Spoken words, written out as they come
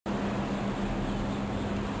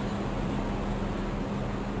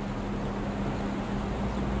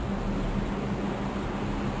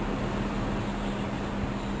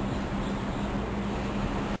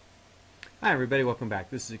Hi everybody, welcome back.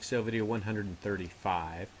 This is Excel video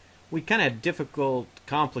 135. We kind of had difficult,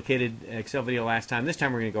 complicated Excel video last time. This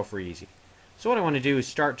time we're going to go for easy. So what I want to do is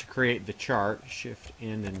start to create the chart. Shift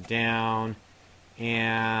in and down.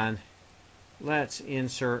 And let's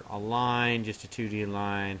insert a line, just a 2D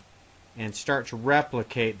line, and start to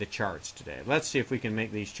replicate the charts today. Let's see if we can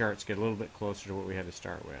make these charts get a little bit closer to what we had to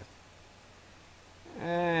start with.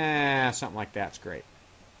 Something like that's great.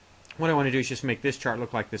 What I want to do is just make this chart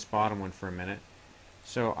look like this bottom one for a minute.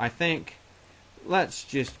 So I think let's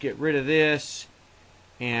just get rid of this,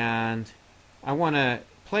 and I want to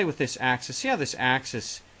play with this axis. See how this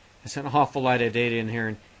axis has an awful lot of data in here,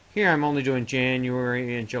 and here I'm only doing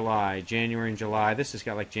January and July. January and July. This has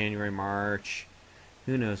got like January, March.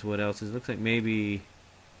 Who knows what else? It looks like maybe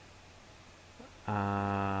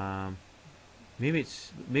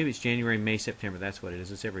it's January, May, September. That's what it is.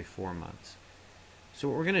 It's every 4 months. So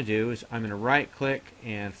what we're going to do is I'm going to right click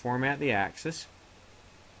and format the axis.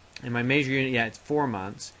 And my measure unit, yeah, it's 4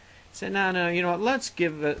 months. So no, you know what,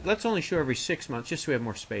 let's only show every 6 months just so we have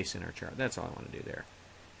more space in our chart. That's all I want to do there.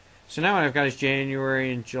 So now what I've got is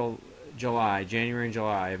January and July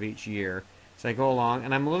of each year. So I go along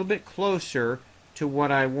and I'm a little bit closer to what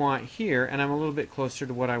I want here, and I'm a little bit closer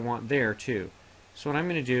to what I want there too. So what I'm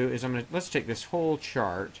going to do is let's take this whole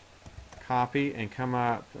chart, copy, and come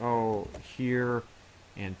up here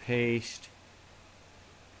and paste,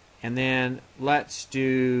 and then let's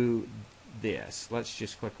do this. Let's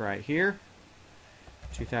just click right here,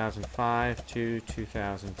 2005 to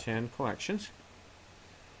 2010 collections.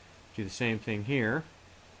 Do the same thing here,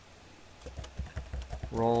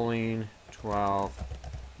 rolling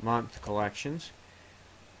 12-month collections.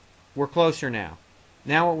 We're closer now.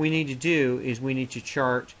 Now what we need to do is we need to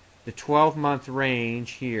chart the 12-month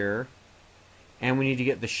range here, and we need to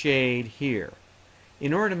get the shade here.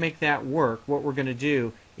 In order to make that work, what we're going to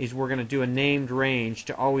do is we're going to do a named range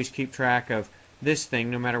to always keep track of this thing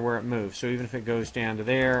no matter where it moves. So even if it goes down to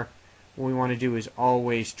there, what we want to do is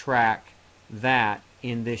always track that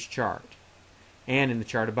in this chart and in the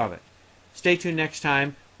chart above it. Stay tuned next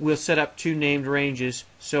time. We'll set up two named ranges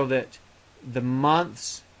so that the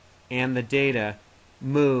months and the data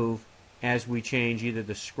move as we change either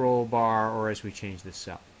the scroll bar or as we change this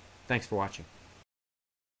cell. Thanks for watching.